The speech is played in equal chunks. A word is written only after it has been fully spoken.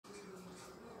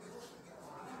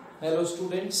Hello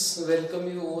students, welcome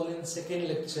you all in second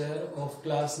lecture of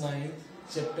class 9,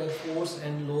 chapter force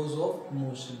and laws of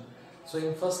motion. So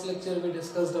in first lecture we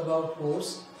discussed about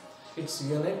force, its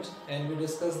unit, and we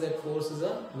discussed that force is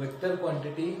a vector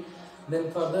quantity. Then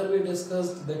further we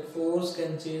discussed that force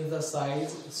can change the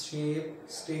size, shape,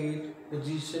 state,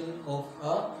 position of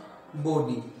a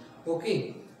body.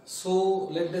 Okay, so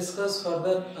let's discuss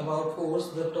further about force.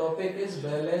 The topic is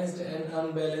balanced and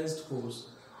unbalanced force.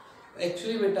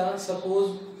 Actually beta,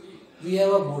 suppose we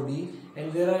have a body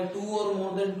and there are two or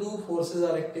more than two forces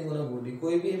are acting on a body.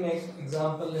 कोई भी मैं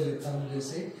example ले लेता हूँ,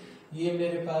 जैसे ये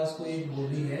मेरे पास कोई एक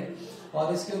बॉडी है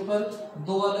और इसके ऊपर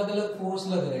दो अलग अलग फोर्स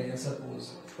लग रहे हैं.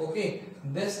 Suppose okay,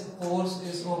 this force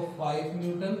is of 5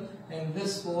 Newton and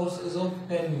this force is of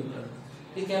 10 Newton.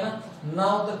 ठीक है ना.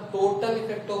 Now the total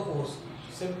effect of force,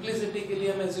 simplicity के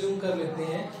लिए हम एज्यूम कर लेते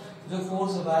हैं जो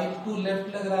फोर्स राइट टू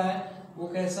लेफ्ट लग रहा है वो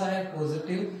कैसा है,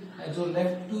 पॉजिटिव. जो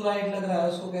लेफ्ट टू राइट लग रहा है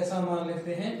उसको कैसा मान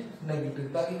लेते हैं, नेगेटिव,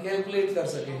 ताकि कैलकुलेट कर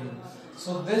सके हम.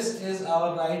 So this is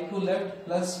our right to left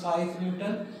plus 5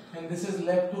 Newton and this is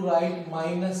left to right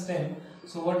minus 10.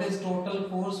 So what is total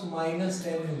force, minus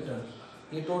 10 Newton.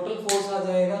 ये टोटल फोर्स आ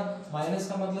जाएगा. माइनस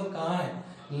का मतलब कहाँ है,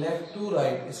 लेफ्ट टू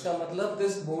राइट. इसका मतलब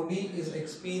this body is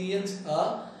experience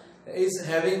is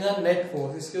having a net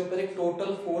force. इसके ऊपर एक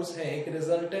टोटल फोर्स है, एक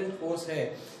रिजल्टेंट फोर्स है.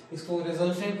 इसको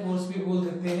रिजल्टेंट फोर्स भी बोल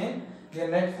देते हैं या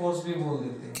नेट फोर्स भी बोल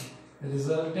देते हैं.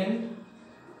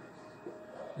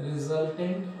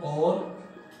 रिजल्टेंट और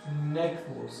नेट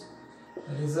फोर्स,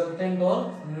 रिजल्टेंट और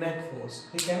नेट फोर्स.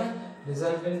 ठीक है ना.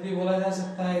 रिजल्टेंट भी बोला जा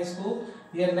सकता है इसको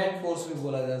या नेट फोर्स भी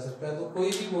बोला जा सकता है. तो कोई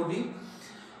भी बॉडी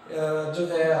जो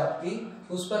है आपकी,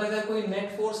 उस पर अगर कोई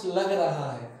नेट फोर्स लग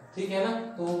रहा है, ठीक है ना,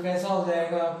 तो वो कैसा हो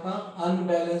जाएगा, आपका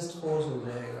अनबैलेंस्ड फोर्स हो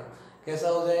जाएगा. कैसा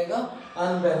हो जाएगा,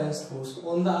 unbalanced force.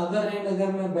 On the other hand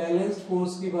अगर मैं बैलेंस्ड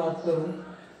फोर्स की बात करूं,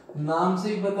 नाम से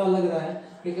ही पता लग रहा है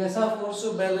कि कैसा फोर्स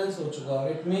जो बैलेंस हो चुका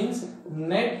है. It means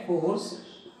net force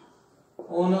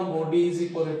on a body is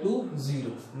equal to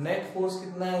 0. Net force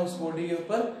कितना है उस बॉडी के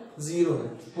ऊपर, 0 है.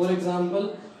 फॉर एग्जांपल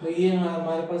ये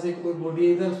हमारे पास एक कोई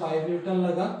बॉडी, इधर 5 न्यूटन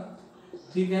लगा,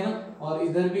 ठीक है ना, और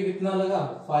इधर भी कितना लगा,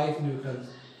 5 Newton.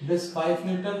 This 5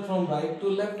 Newton from right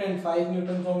to left and 5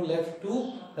 Newton from left to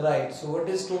right. So what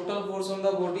is total force on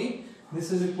the body?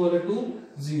 This is equal to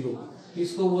 0.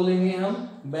 इसको बोलेंगे हम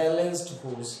बैलेंस्ड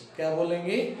फोर्स. क्या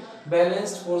बोलेंगे,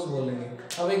 बैलेंस्ड फोर्स बोलेंगे.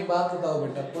 अब एक बात बताओ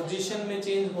बेटा, पोजीशन में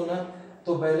चेंज होना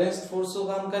तो बैलेंस्ड फोर्स तो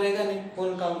काम करेगा नहीं.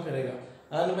 कौन काम करेगा,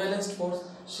 अनबैलेंस्ड फोर्स.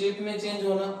 शेप में चेंज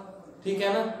होना, ठीक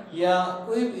है ना, या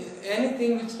कोई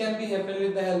anything which can be happen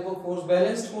with the help of force.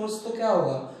 Balanced force तो क्या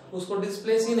होगा, उसको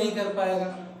डिस्प्लेस ही नहीं कर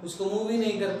पाएगा, उसको मूव ही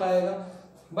नहीं कर पाएगा.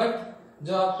 बट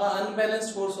जो आपका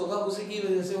अनबैलेंस्ड फोर्स होगा उसी की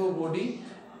वजह से वो बॉडी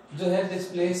जो है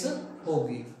डिस्प्लेस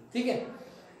होगी. ठीक है.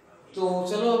 तो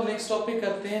चलो अब नेक्स्ट टॉपिक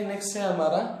करते हैं. नेक्स्ट है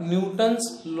हमारा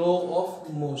न्यूटन्स लॉ ऑफ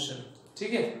मोशन.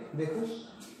 ठीक है. देखो,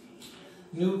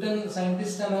 न्यूटन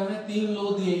साइंटिस्ट का नाम है, 3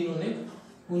 लॉ दिए इन्होंने,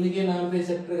 उन्हीं के नाम पे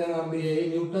चैप्टर का नाम भी है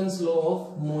न्यूटन्स लॉ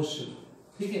ऑफ मोशन.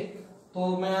 ठीक है. तो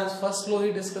मैं आज फर्स्ट लॉ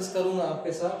ही डिस्कस करूंगा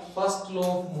आपके साथ, फर्स्ट लॉ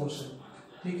ऑफ मोशन.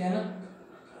 ठीक है ना.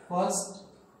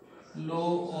 फर्स्ट लॉ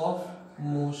ऑफ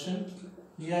मोशन,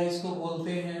 या इसको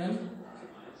बोलते हैं हम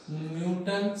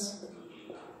न्यूटन्स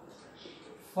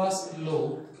फर्स्ट लॉ.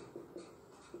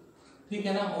 ठीक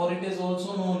है ना. और it is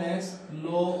also known as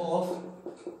law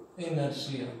of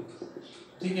inertia.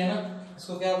 ठीक है ना.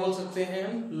 इसको क्या बोल सकते हैं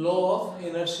हम, लॉ ऑफ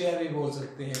इनर्शिया भी बोल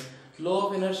सकते हैं. लॉ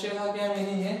ऑफ इनर्शिया का क्या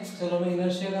मीनिंग है, चलो मैं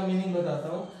इनर्शिया का मीनिंग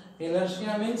बताता हूँ.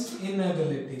 Inertia means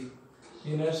inability.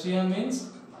 Inertia means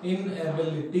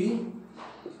inability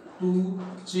to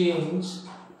change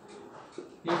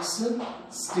its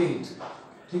state.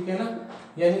 ठीक है ना.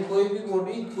 यानी कोई भी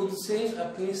बॉडी खुद से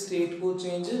अपनी स्टेट को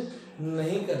चेंज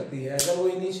नहीं करती है. अगर वो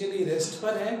इनिशियली रेस्ट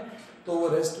पर है तो वो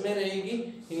रेस्ट में रहेगी,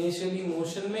 इनिशियली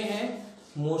मोशन में है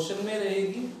मोशन में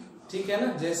रहेगी. ठीक है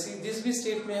ना. जैसी जिस भी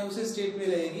स्टेट में है उसी स्टेट में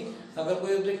रहेगी. अगर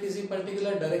कोई ऑब्जेक्ट किसी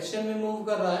पर्टिकुलर डायरेक्शन में मूव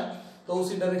कर रहा है तो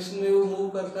उसी डायरेक्शन में वो मूव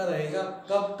करता रहेगा.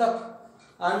 कब तक,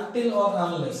 until or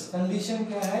unless. कंडीशन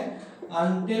क्या है,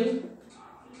 until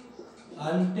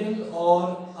or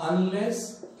unless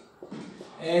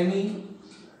any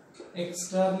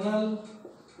external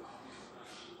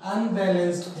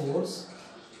unbalanced force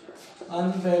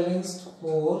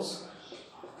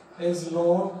is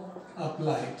not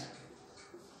applied.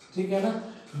 ठीक है ना.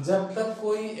 जब तक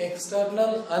कोई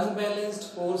एक्सटर्नल अनबैलेंस्ड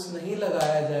फोर्स नहीं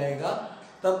लगाया जाएगा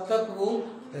तब तक वो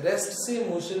रेस्ट से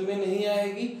मोशन में नहीं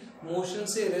आएगी, मोशन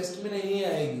से रेस्ट में नहीं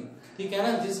आएगी. ठीक है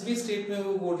ना. जिस भी स्टेट में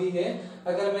वो बॉडी है,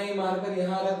 अगर मैं ये मारकर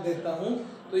यहाँ रख देता हूँ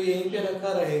तो यहीं पे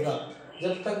रखा रहेगा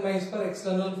जब तक मैं इस पर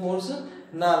एक्सटर्नल फोर्स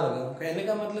ना लगाऊं। कहने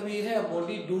का मतलब ये है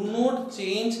body do not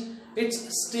change it's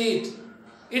state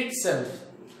itself,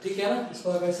 ठीक है ना।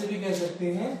 इसको आप ऐसे भी कह सकते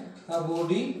हैं a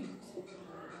body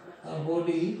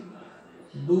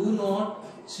do not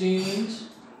change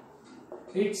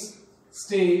it's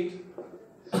state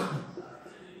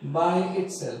by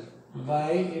itself,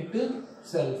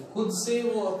 खुद से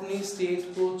वो अपनी स्टेट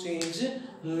को चेंज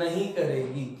नहीं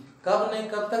करेगी। कब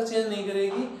तक चेंज नहीं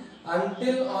करेगी?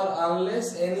 until or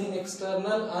unless any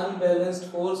external unbalanced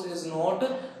force is not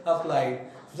applied,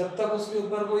 जब तक उसके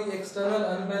ऊपर कोई external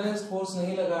unbalanced force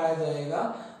नहीं लगाया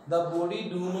जाएगा the body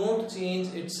do not change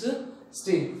its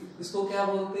state। इसको क्या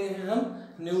बोलते हैं हम?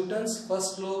 Newton's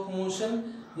first law of motion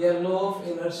या लॉ ऑफ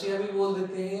इनर्शिया भी बोल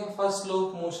देते हैं, या फर्स्ट लॉ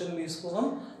ऑफ मोशन भी इसको हम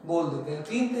बोल देते हैं।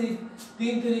 तीन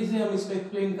तरीके से हम इसको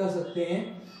एक्सप्लेन कर सकते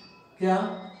हैं। क्या?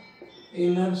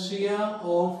 इनर्शिया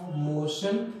ऑफ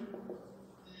मोशन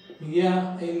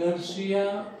या इनर्शिया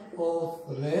ऑफ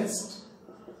रेस्ट,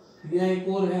 या एक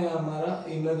और है हमारा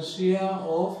इनर्शिया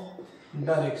ऑफ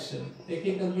डायरेक्शन। एक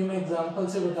एक करके मैं एग्जांपल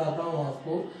से बताता हूँ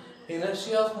आपको।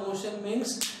 इनर्शिया ऑफ मोशन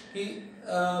मीन्स कि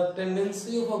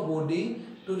tendency of a body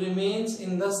to remains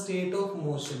in the state of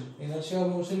motion. Inertia of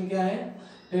motion क्या है?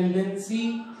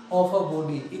 टेंडेंसी ऑफ अ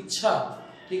बॉडी, इच्छा,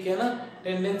 ठीक है ना।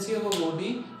 Tendency of a body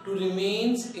to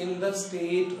remains in the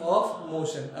state of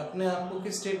motion, अपने आप को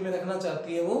किस स्टेट में रखना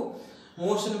चाहती है? वो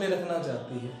मोशन में रखना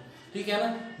चाहती है, ठीक है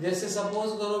ना। जैसे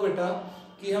सपोज करो बेटा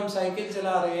कि हम साइकिल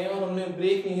चला रहे हैं और हमने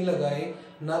ब्रेक नहीं लगाए,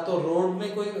 ना तो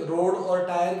रोड और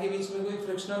टायर के बीच में कोई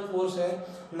फ्रिक्शनल फोर्स है,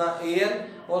 ना एयर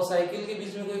और साइकिल के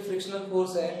बीच में कोई फ्रिक्शनल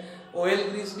फोर्स है, ऑयल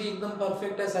ग्रीस भी एकदम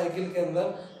परफेक्ट है साइकिल के अंदर,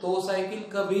 तो वो साइकिल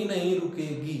कभी नहीं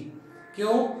रुकेगी।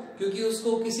 क्यों? क्योंकि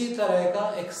उसको किसी तरह का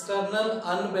एक्सटर्नल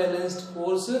अनबैलेंस्ड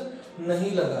फोर्स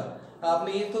नहीं लगा।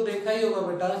 आपने ये तो देखा ही होगा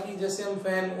बेटा कि जैसे हम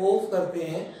फैन ऑफ करते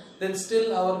हैं then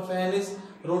still our fan is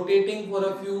rotating for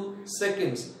a few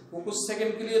seconds, वो कुछ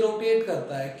सेकंड के लिए रोटेट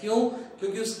करता है। क्यों?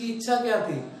 क्योंकि उसकी इच्छा क्या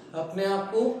थी? अपने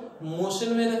आप को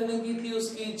मोशन में रखने की थी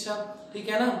उसकी इच्छा, ठीक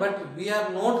है ना। But we are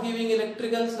not giving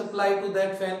electrical supply to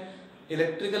that fan,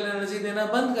 electrical energy देना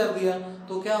बंद कर दिया,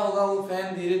 तो क्या होगा? वो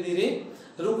फैन धीरे धीरे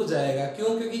रुक जाएगा।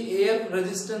 क्यों? क्योंकि एयर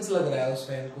रेजिस्टेंस लग रहा है उस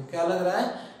फैन को। क्या लग रहा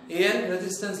है? एयर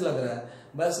रेजिस्टेंस लग रहा है।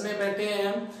 बस में बैठे हैं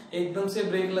हम, एकदम से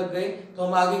ब्रेक लग गई तो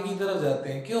हम आगे की तरफ जाते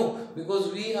हैं। क्यों? Because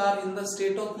we are in the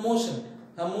state of motion,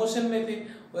 हम मोशन में थे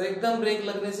और एकदम ब्रेक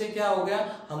लगने से क्या हो गया?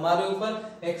 हमारे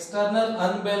ऊपर एक्सटर्नल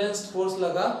अनबैलेंस्ड फोर्स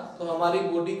लगा, तो हमारी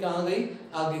बॉडी कहाँ गई?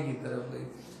 आगे की तरफ गई।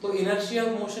 तो इनर्शिया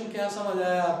ऑफ मोशन क्या समझ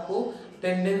आया आपको?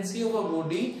 Tendency of a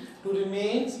body to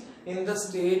remains in the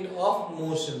state of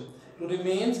motion, to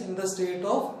remains in the state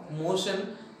of motion,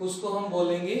 उसको हम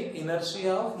बोलेंगे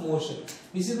इनर्शिया ऑफ मोशन।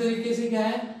 इसी तरीके से क्या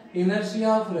है?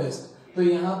 Inertia of rest. तो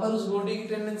यहाँ पर उस बॉडी की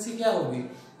टेंडेंसी क्या होगी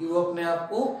कि वो अपने आप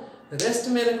को रेस्ट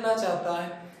में रखना चाहता है,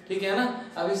 ठीक है ना।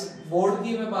 अब इस बोर्ड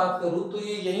की मैं बात करूं तो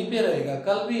ये यहीं पे रहेगा,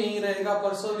 कल भी यहीं रहेगा,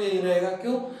 परसों भी यहीं रहेगा।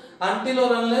 क्यों? अनटिल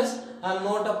और unless I am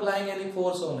not applying any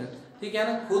force on it, ठीक है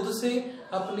ना। खुद से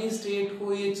अपनी स्टेट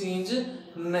को ये चेंज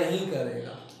नहीं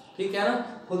करेगा, ठीक है ना।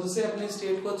 खुद से अपनी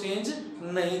स्टेट को चेंज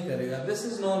नहीं करेगा। This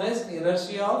is known as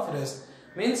inertia of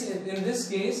rest. Means in this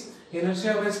case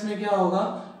inertia of rest में क्या होगा?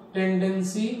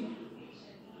 Tendency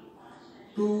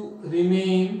to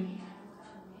remain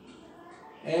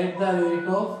at the rate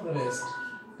of rest,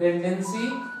 tendency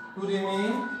to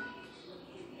remain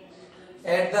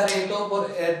at the rate of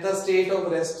और at the state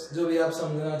of rest, जो भी आप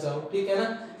समझना चाहो, ठीक है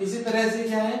ना। इसी तरह से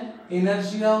क्या है?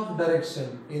 Inertia of direction,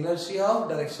 inertia of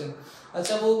direction.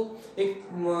 अच्छा, वो एक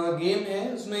गेम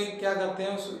है, उसमें क्या करते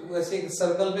हैं, वैसे एक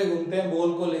सर्कल पे घूमते हैं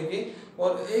बॉल को लेके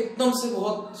और एकदम से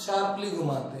बहुत शार्पली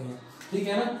घुमाते हैं, ठीक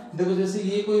है ना। देखो जैसे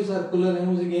ये कोई सर्कुलर है,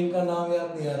 मुझे गेम का नाम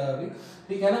याद नहीं आ रहा अभी,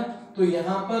 ठीक है ना। तो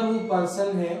यहाँ पर वो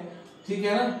पर्सन है, ठीक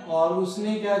है ना, और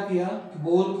उसने क्या किया?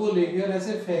 बॉल को लेकर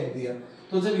ऐसे फेंक दिया।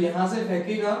 तो जब यहाँ से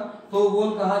फेंकेगा तो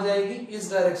बॉल कहाँ जाएगी?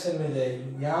 इस डायरेक्शन में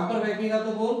जाएगी। यहाँ पर फेंकेगा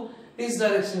तो बॉल इस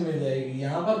डायरेक्शन में जाएगी,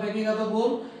 यहाँ पर फेंकेगा तो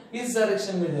बॉल इस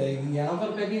डायरेक्शन में जाएगी, यहाँ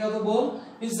पर फेंकेगा तो बॉल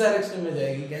इस डायरेक्शन में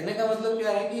जाएगी। कहने का मतलब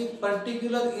क्या है कि एक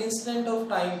पर्टिकुलर इंस्टेंट ऑफ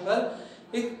टाइम पर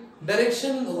एक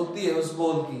डायरेक्शन होती है उस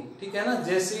बॉल की, ठीक है ना।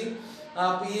 जैसे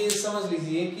आप ये समझ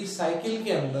लीजिए कि साइकिल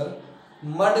के अंदर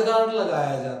मड गार्ड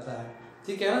लगाया जाता है,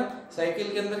 ठीक है ना।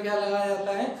 साइकिल के अंदर क्या लगाया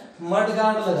जाता है? मड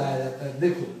गार्ड लगाया जाता है।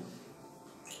 देखो,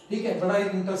 ठीक है, बड़ा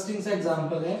इंटरेस्टिंग सा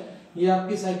एग्जांपल है। ये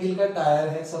आपकी साइकिल का टायर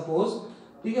है सपोज,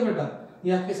 ठीक है बेटा,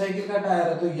 ये आपकी साइकिल का टायर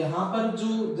है। तो यहाँ पर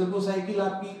जो जब वो साइकिल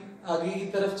आपकी आगे की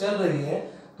तरफ चल रही है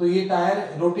तो ये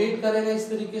टायर रोटेट करेगा इस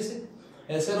तरीके से,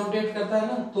 ऐसे रोटेट करता है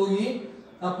ना। तो ये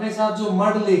अपने साथ जो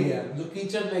मड ले गया, जो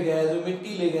कीचड़ ले गया, जो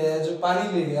मिट्टी ले गया, जो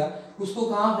पानी ले गया, उसको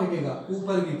कहाँ फेंकेगा?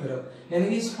 ऊपर की तरफ।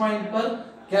 यानी इस पॉइंट पर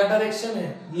क्या डायरेक्शन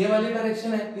है, ये वाली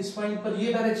डायरेक्शन है, इस पॉइंट पर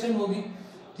ये डायरेक्शन होगी,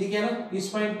 ठीक है ना, इस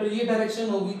पॉइंट पर ये डायरेक्शन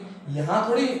होगी। यहाँ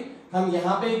थोड़ी हम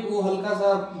यहाँ पे एक वो हल्का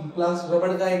सा प्लास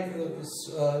रबड़ का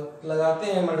एक लगाते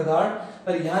हैं मड गार्ड,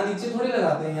 पर यहाँ नीचे थोड़ी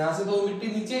लगाते हैं, यहाँ से तो मिट्टी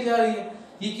नीचे जा रही है।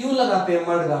 ये क्यों लगाते हैं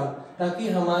मड गार्ड, ताकि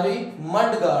हमारी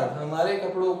मड गार्ड हमारे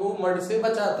कपड़ों को मड से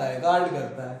बचाता है, गार्ड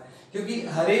करता है, क्योंकि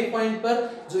हर एक पॉइंट पर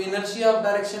जो इनर्शिया ऑफ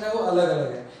डायरेक्शन है वो अलग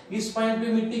अलग है। इस पॉइंट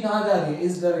पे मिट्टी कहाँ जा रही है,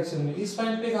 इस डायरेक्शन में, इस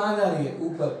पॉइंट पे कहाँ जा रही है,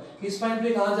 ऊपर, इस पॉइंट पे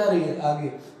कहाँ जा रही है,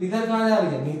 आगे, इधर कहाँ जा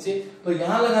रही है, नीचे। तो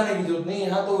यहाँ लगाने की जरूरत नहीं,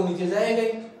 यहाँ तो वो नीचे जाएगा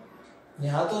ही,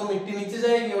 यहाँ तो मिट्टी नीचे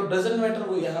जाएगी और डजंट मैटर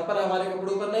वो यहाँ पर हमारे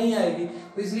कपड़ों पर नहीं आएगी।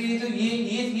 तो इसलिए जो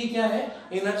ये क्या है,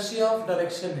 इनर्शिया ऑफ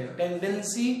डायरेक्शन है,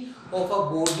 tendency of a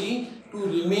body to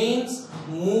remains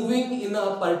moving in a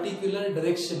particular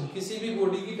direction. किसी भी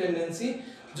बॉडी की टेंडेंसी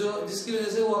जो जिसकी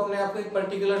वजह से वो अपने आप को एक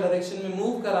पर्टिकुलर डायरेक्शन में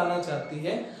मूव कराना चाहती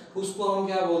है, उसको हम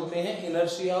क्या बोलते हैं,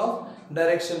 इनर्शिया ऑफ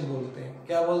डायरेक्शन बोलते हैं।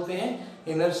 क्या बोलते हैं,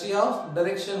 इनर्शिया ऑफ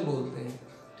डायरेक्शन बोलते हैं।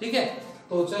 ठीक है,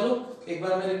 तो चलो एक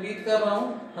बार मैं रिपीट कर रहा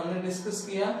हूँ। हमने डिस्कस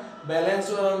किया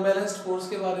बैलेंस्ड और अनबैलेंस्ड फोर्स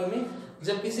के बारे में।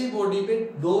 जब किसी बॉडी पे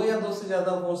 2 या 2 से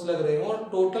ज्यादा फोर्स लग रहे हो और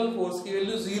टोटल फोर्स की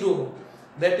वैल्यू 0 हो,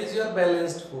 that is your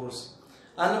balanced force.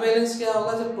 Unbalanced क्या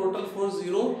होगा, जब टोटल फोर्स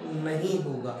 0 नहीं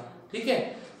होगा। ठीक है,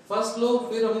 फर्स्ट लॉ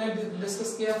फिर हमने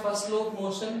डिस्कस किया, फर्स्ट लॉ ऑफ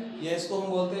मोशन, या इसको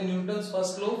हम बोलते हैं न्यूटन्स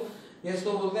फर्स्ट लॉ, या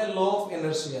इसको बोलते हैं लॉ ऑफ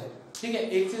इनर्शिया। ठीक है,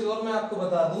 एक चीज और मैं आपको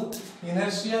बता दूं,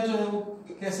 इनर्शिया जो है वो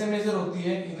कैसे मेजर होती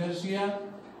है, इनर्शिया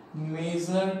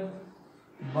मेजर्ड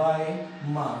बाय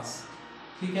मास।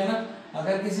 ठीक है ना,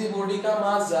 अगर किसी बॉडी का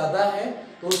मास ज्यादा है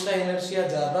तो उसका इनर्शिया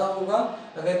ज्यादा होगा,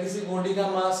 अगर किसी बॉडी का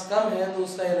मास कम है तो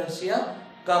उसका इनर्शिया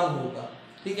कम होगा।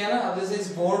 ठीक है ना, अब जैसे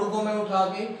इस बोर्ड को मैं उठा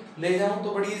के ले जाऊं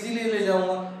तो बड़ी इजीली ले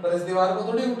जाऊंगा, पर इस दीवार को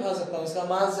थोड़ी उठा सकता हूं, इसका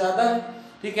मास ज्यादा है।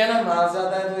 ठीक है ना, मास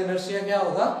ज्यादा है तो इनर्शिया क्या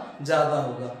होगा, ज्यादा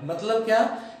होगा। मतलब क्या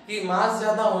कि मास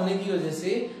ज्यादा होने की वजह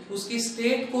से उसकी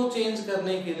स्टेट को चेंज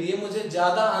करने के लिए मुझे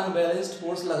ज्यादा अनबैलेंस्ड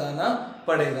फोर्स लगाना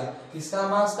पड़ेगा। इसका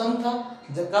मास कम था,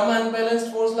 जब कम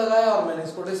अनबैलेंस्ड फोर्स लगाया और मैंने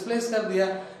इसको डिस्प्लेस कर दिया।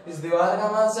 इस दीवार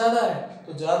का मास ज्यादा है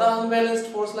तो ज्यादा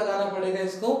अनबैलेंस्ड फोर्स लगाना पड़ेगा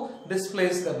इसको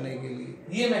डिस्प्लेस करने के लिए,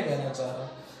 ये मैं कहना चाह रहा हूँ।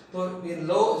 तो ये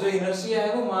लो जो इनर्शिया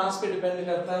है वो मास पे डिपेंड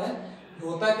करता है।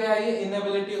 होता क्या है, ये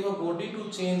inability of a body to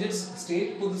change it's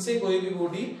state. खुद से कोई भी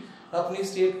बॉडी अपनी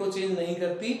स्टेट को चेंज नहीं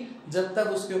करती जब तक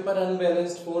उसके ऊपर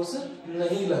अनबैलेंस्ड फोर्स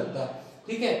नहीं लगता।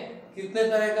 ठीक है, कितने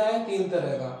तरह का है, 3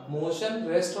 तरह का, मोशन,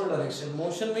 रेस्ट और डायरेक्शन।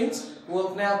 मोशन मींस वो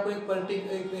अपने आप को एक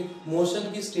पर्टिकुलर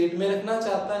मोशन की स्टेट में रखना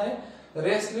चाहता है,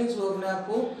 रेस्ट मींस वो अपने आप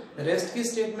को रेस्ट की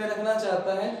स्टेट में रखना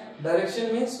चाहता है,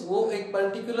 डायरेक्शन मींस वो एक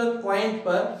पर्टिकुलर पॉइंट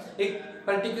पर एक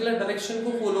पर्टिकुलर डायरेक्शन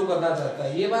को फॉलो करना चाहता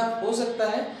है। ये बात हो सकता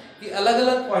है कि अलग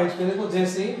अलग पॉइंट्स पे, देखो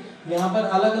जैसे यहाँ पर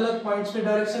अलग अलग पॉइंट्स पे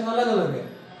डायरेक्शन अलग अलग है,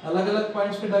 अलग अलग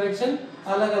पॉइंट्स पे डायरेक्शन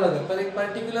अलग अलग है, पर एक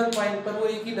पर्टिकुलर पॉइंट पर वो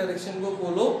एक ही डायरेक्शन को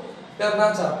फॉलो करना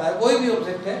चाहता है। कोई भी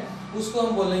ऑब्जेक्ट है उसको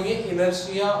हम बोलेंगे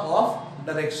इनर्शिया ऑफ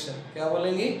डायरेक्शन। क्या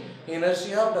बोलेंगे,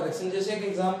 इनर्शिया ऑफ डायरेक्शन। जैसे एक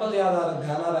एग्जांपल ध्यान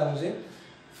आ रहा है मुझे,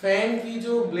 फैन की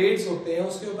जो ब्लेड्स होते हैं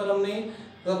उसके ऊपर हमने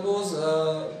सपोज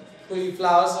कोई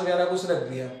फ्लावर्स वगैरह कुछ रख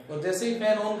दिया, और जैसे ही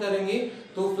फैन ऑन करेंगे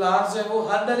तो फ्लावर्स जो है वो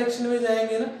हर डायरेक्शन में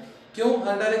जाएंगे ना। क्यों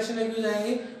हर डायरेक्शन में क्यों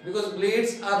जाएंगे, because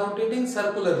blades are rotating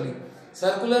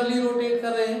circularly rotate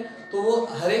कर रहे हैं, तो वो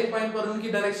हर एक पॉइंट पर उनकी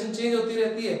डायरेक्शन चेंज होती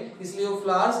रहती है, इसलिए वो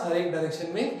फ्लावर्स हर एक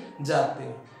डायरेक्शन में जाते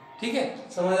हैं। ठीक है,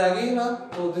 समझ आ गई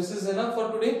बात। तो this is enough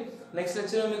for today, next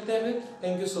lecture में मिलते हैं फिर।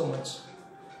 Thank you so much.